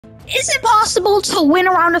Is it possible to win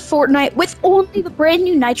a round of Fortnite with only the brand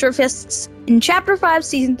new Nitro Fists in Chapter 5,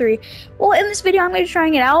 Season 3? Well, in this video, I'm going to be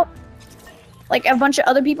trying it out, like a bunch of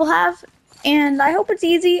other people have, and I hope it's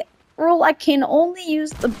easy. Rule, I can only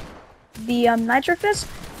use the Nitro Fist.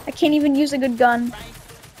 I can't even use a good gun.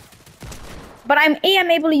 But I am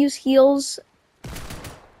able to use heals.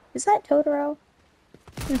 Is that Totoro?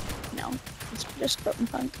 No, it's just Broken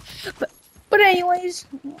Punk. But anyways,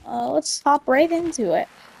 let's hop right into it.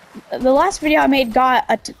 The last video I made got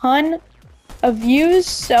a ton of views,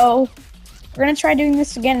 so we're gonna try doing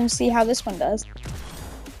this again and see how this one does.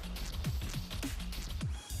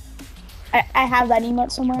 I have that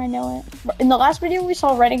emote somewhere, I know it. In the last video we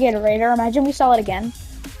saw Renegade Raider, imagine we saw it again.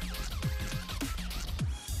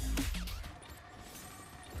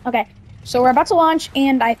 Okay, so we're about to launch,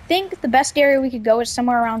 and I think the best area we could go is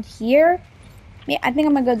somewhere around here. Yeah, I think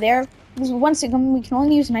I'm gonna go there, because once again, we can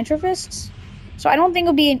only use Nitro Fists. So I don't think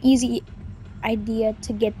it'll be an easy idea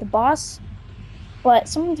to get the boss, but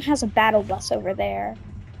someone has a battle bus over there.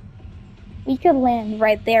 We could land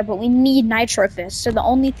right there, but we need Nitro Fists, so the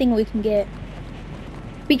only thing we can get...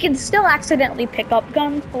 We can still accidentally pick up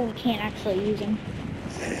guns, but we can't actually use them.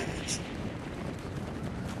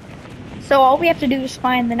 So all we have to do is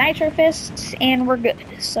find the Nitro Fists, and we're good.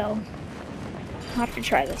 So I'll have to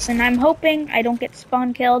try this, and I'm hoping I don't get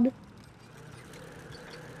spawn killed.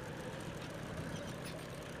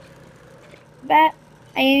 That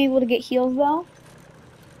I am able to get heals though.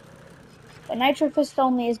 But Nitro Fist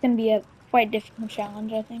only is going to be a quite difficult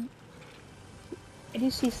challenge, I think. I do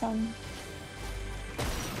see some.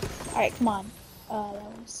 Alright, come on.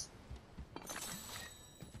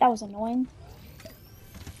 That was annoying.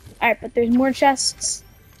 Alright, but there's more chests.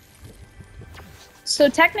 So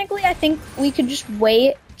technically, I think we could just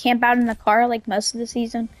wait, camp out in the car like most of the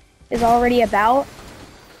season is already about.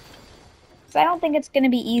 So I don't think it's going to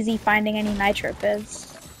be easy finding any Nitro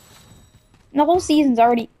Fists. And the whole season's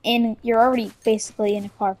already in, you're already basically in a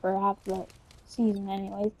car for half the season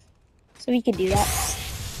anyways. So we could do that.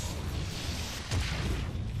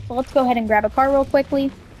 So let's go ahead and grab a car real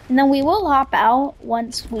quickly. And then we will hop out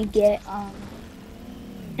once we get a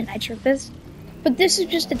Nitro Fist. But this is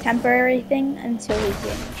just a temporary thing until we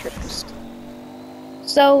get Nitro Fist.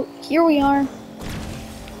 So here we are.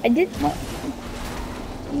 I did what?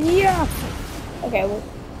 Yeah. Okay,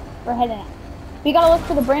 we're heading out. We gotta look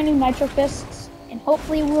for the brand new Nitro Fists, and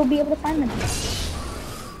hopefully we'll be able to find them.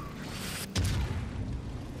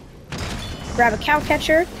 Grab a cow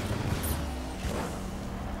catcher.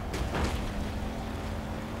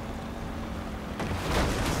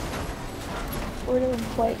 We're doing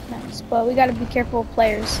quite nice, but we gotta be careful of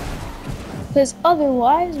players, because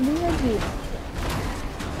otherwise we are doomed.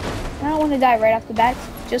 I don't want to die right off the bat.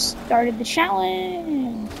 Just started the challenge.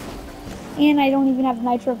 And I don't even have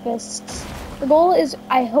Nitro Fists. The goal is,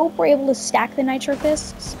 I hope we're able to stack the Nitro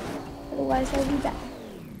Fists. Otherwise, I'll be bad.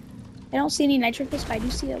 I don't see any Nitro Fists, but I do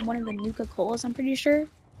see one of the Nuka-Colas, I'm pretty sure.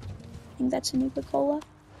 I think that's a Nuka-Cola.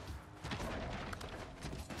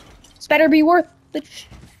 This better be worth the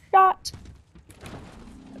shot.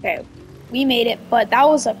 Okay, we made it, but that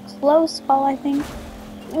was a close call, I think.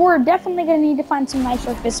 We're definitely going to need to find some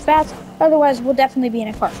Nitro Fists fast. Otherwise, we'll definitely be in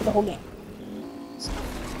a car for the whole game.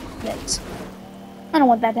 I don't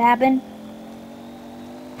want that to happen.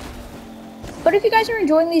 But if you guys are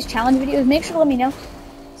enjoying these challenge videos, make sure to let me know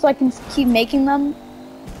so I can keep making them.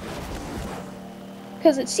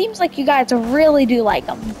 Because it seems like you guys really do like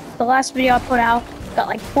them. The last video I put out got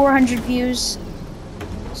like 400 views.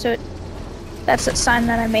 So that's a sign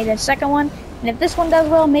that I made a second one. And if this one does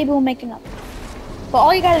well, maybe we'll make another. But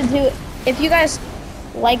all you gotta do, if you guys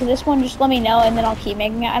like this one, just let me know and then I'll keep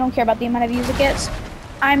making it. I don't care about the amount of views it gets.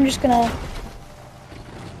 I'm just gonna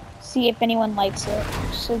see if anyone likes it.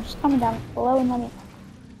 So just comment down below and let me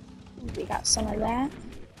know. We got some of that.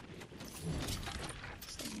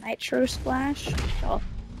 Some Nitro Splash. So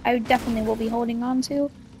I definitely will be holding on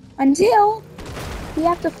to until we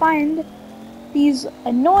have to find these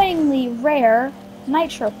annoyingly rare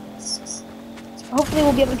Nitro Fists. So hopefully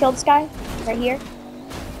we'll be able to kill this guy right here.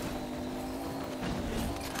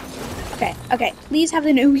 Okay, please have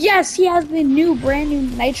the new, yes, he has the new, brand new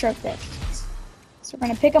Nitro Fists. So we're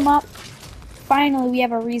gonna pick him up. Finally, we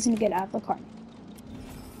have a reason to get out of the car.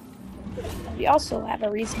 We also have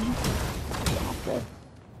a reason to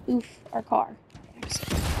oof our car.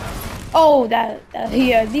 Oh,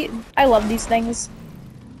 yeah, I love these things.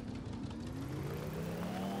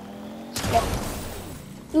 Yep.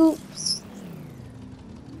 Oops.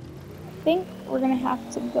 I think we're gonna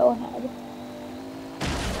have to go ahead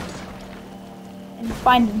and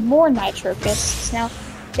find more Nitro Fists. Now,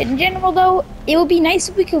 in general though, It would be nice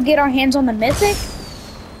if we could get our hands on the Mythic.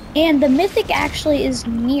 And the Mythic actually is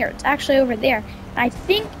near. It's actually over there. I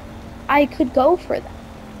think I could go for that.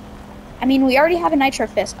 I mean, we already have a Nitro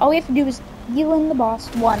Fist. All we have to do is heal in the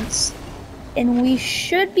boss once. And we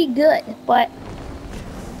should be good, but...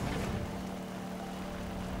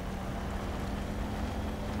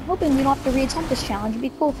 I'm hoping we don't have to reattempt this challenge. It'd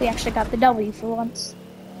be cool if we actually got the W for once.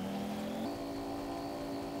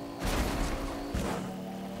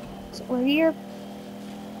 So we're here.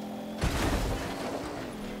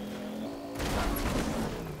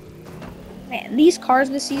 Man, these cars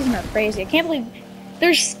this season are crazy. I can't believe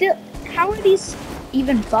there's still... How are these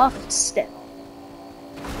even buffed still?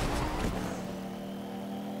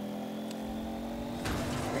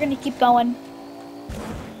 We're gonna keep going.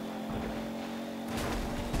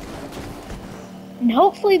 And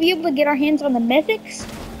hopefully be able to get our hands on the Mythics.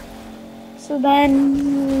 So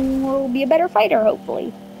then we'll be a better fighter,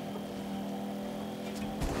 hopefully.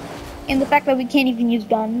 And the fact that we can't even use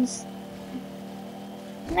guns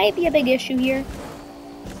might be a big issue here.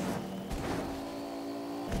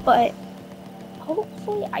 But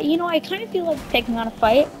hopefully, I kind of feel like taking on a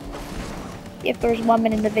fight. If there's 1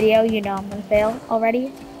 minute in the video, you know I'm gonna fail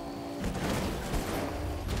already.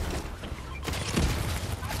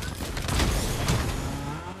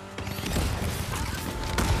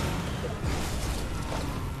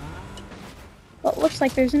 But looks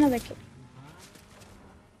like there's another kid.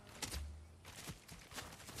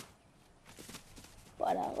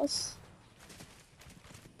 What else?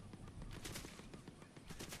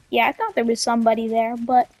 Yeah, I thought there was somebody there,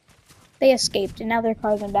 but they escaped, and now their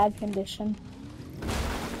car's in bad condition.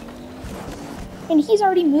 And he's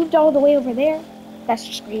already moved all the way over there. That's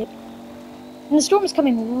just great. And the storm is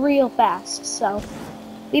coming real fast, so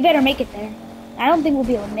we better make it there. I don't think we'll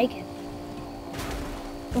be able to make it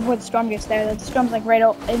before the storm gets there. The storm's like right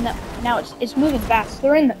in the, now it's moving fast.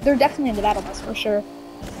 They're definitely in the battle bus for sure.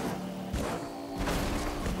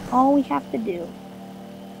 All we have to do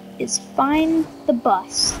is find the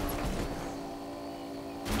bus,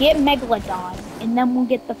 get Megalodon, and then we'll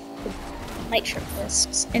get the Nitro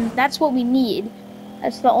Fists. And that's what we need.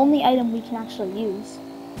 That's the only item we can actually use.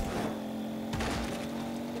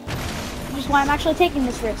 Which is why I'm actually taking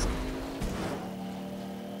this risk.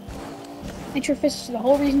 Nitro Fists are the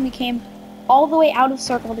whole reason we came all the way out of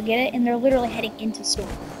Circle to get it, and they're literally heading into Storm.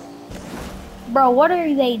 Bro, what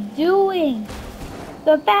are they doing?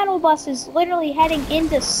 The battle bus is literally heading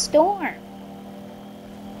into Storm.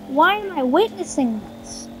 Why am I witnessing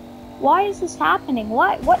this? Why is this happening?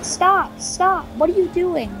 What? Stop. Stop. What are you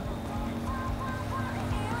doing?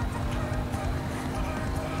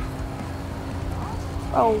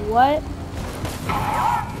 Oh, what?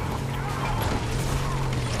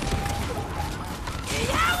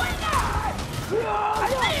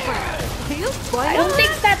 I don't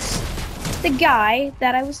think that's the guy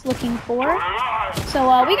that I was looking for.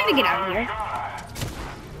 So, we gotta get out of here.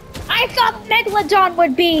 I thought Megalodon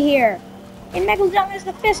would be here! And Megalodon is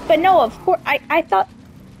the fist, but no, of course, I thought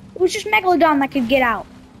it was just Megalodon that could get out.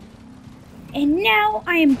 And now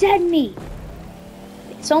I am dead meat.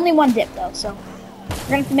 It's only one dip, though, so we're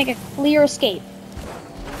gonna have to make a clear escape.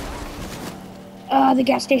 The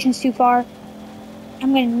gas station's too far.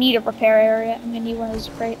 I'm gonna need a repair area. I'm gonna need one of those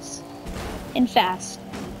crates. And fast.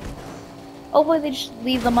 Hopefully they just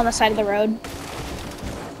leave them on the side of the road.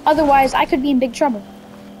 Otherwise, I could be in big trouble.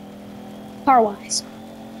 Car-wise.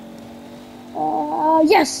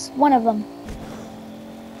 Yes! One of them.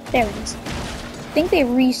 There it is. I think they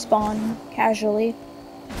respawn casually.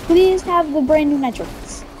 Please have the brand new Nitro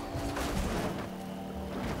Fist.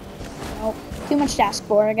 Nope. Too much to ask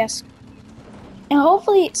for, I guess. And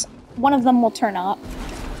hopefully one of them will turn up.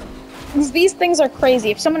 Because these things are crazy.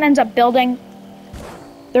 If someone ends up building,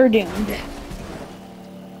 they're doomed.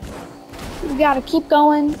 We gotta keep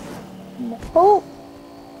going and hope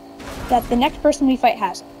that the next person we fight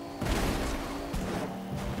has it.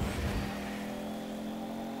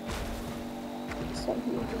 So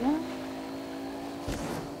here we go.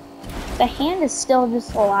 The hand is still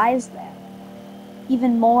just lies there.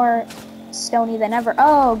 Even more stony than ever.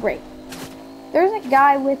 Oh, great. There's a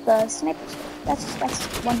guy with a sniper stick.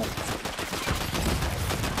 That's wonderful.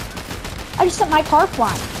 I just set my car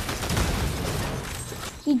flying.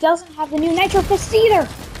 He doesn't have the new Nitro Fist either.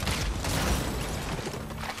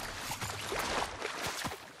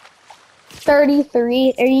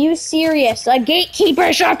 $33. Are you serious? A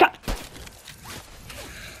gatekeeper shotgun.